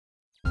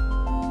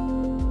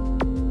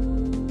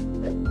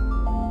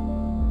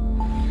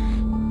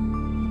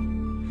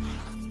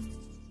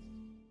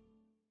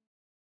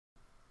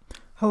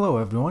Hello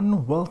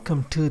everyone,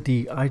 welcome to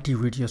the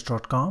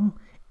itvideos.com.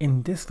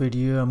 In this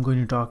video I'm going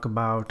to talk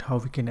about how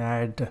we can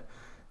add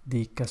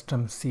the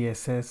custom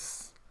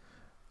CSS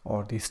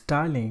or the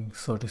styling,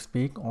 so to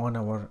speak, on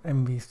our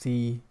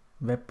MVC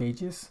web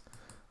pages.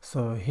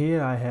 So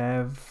here I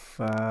have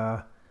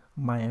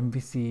my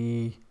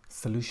MVC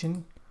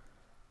solution,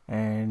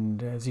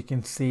 and as you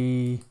can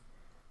see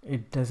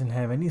it doesn't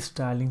have any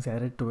stylings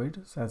added to it.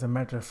 So as a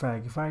matter of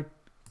fact,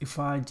 if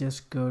I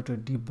just go to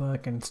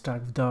debug and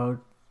start without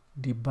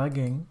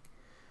debugging,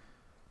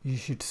 you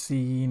should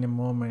see in a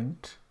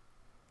moment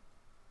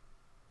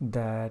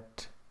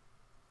that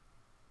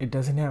it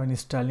doesn't have any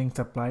stylings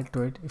applied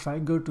to it. If I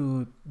go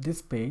to this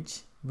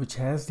page, which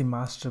has the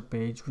master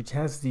page, which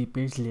has the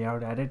page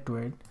layout added to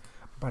it,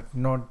 but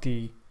not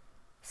the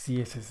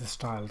CSS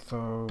style.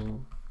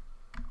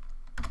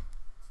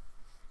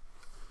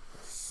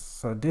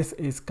 So this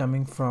is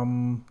coming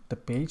from the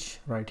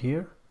page right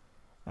here,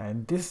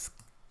 and this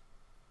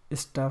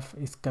stuff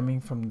is coming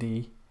from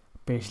the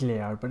page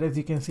layout. But as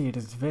you can see, it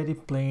is very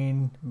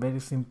plain, very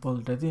simple,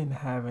 doesn't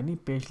have any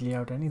page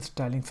layout, any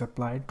stylings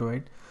applied to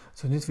it.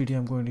 So in this video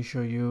I'm going to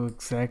show you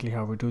exactly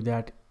how we do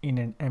that in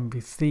an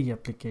MVC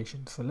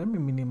application. So let me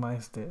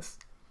minimize this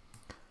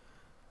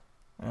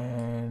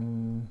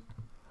and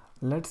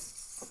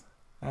let's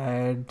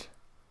add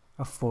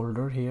a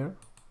folder here.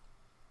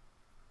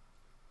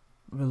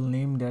 We'll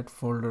name that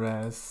folder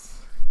as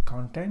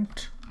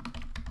content,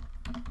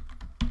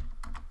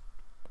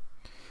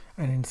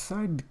 and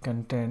inside the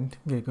content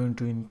we're going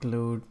to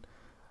include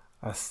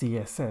a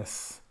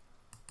CSS.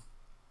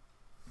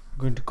 I'm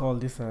going to call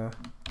this a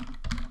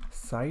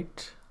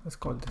site. Let's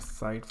call this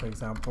site, for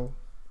example,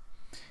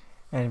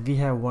 and we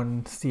have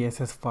one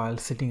CSS file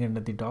sitting under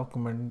the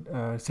document,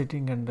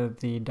 sitting under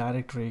the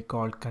directory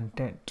called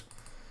content.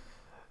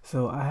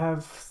 So I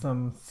have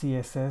some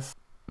CSS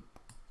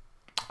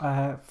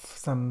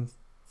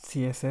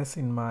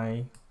in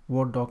my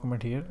Word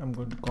document here. I'm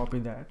going to copy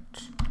that,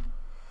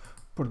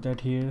 put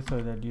that here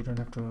so that you don't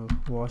have to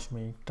watch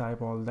me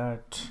type all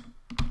that.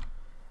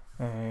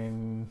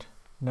 And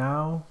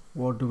now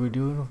what do we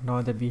do?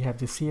 Now that we have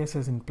the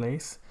CSS in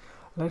place,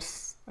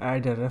 let's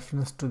add a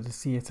reference to the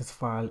CSS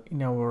file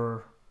in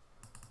our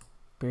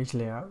page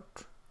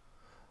layout.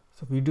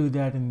 So we do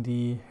that in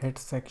the head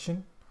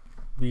section.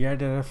 We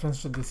add a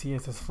reference to the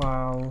CSS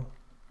file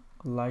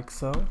like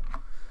so.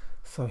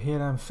 So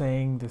here I'm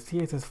saying the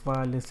CSS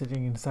file is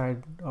sitting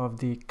inside of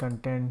the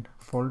content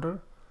folder.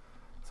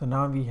 So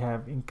now we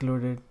have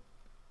included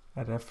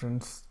a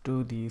reference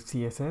to the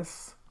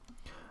CSS.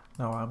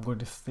 Now I'm going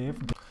to save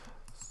this.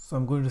 So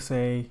I'm going to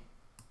say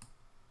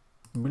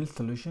build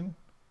solution,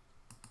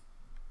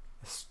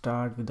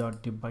 start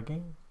without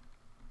debugging.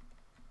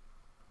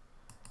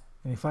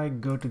 And if I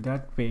go to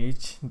that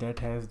page that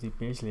has the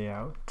page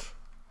layout,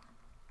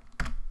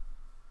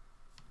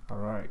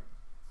 alright,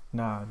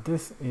 now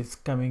this is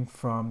coming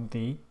from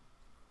the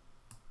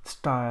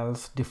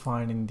styles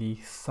defined in the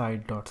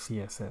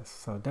site.css.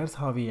 So that's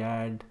how we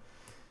add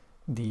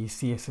the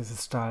CSS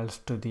styles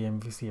to the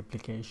MVC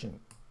application.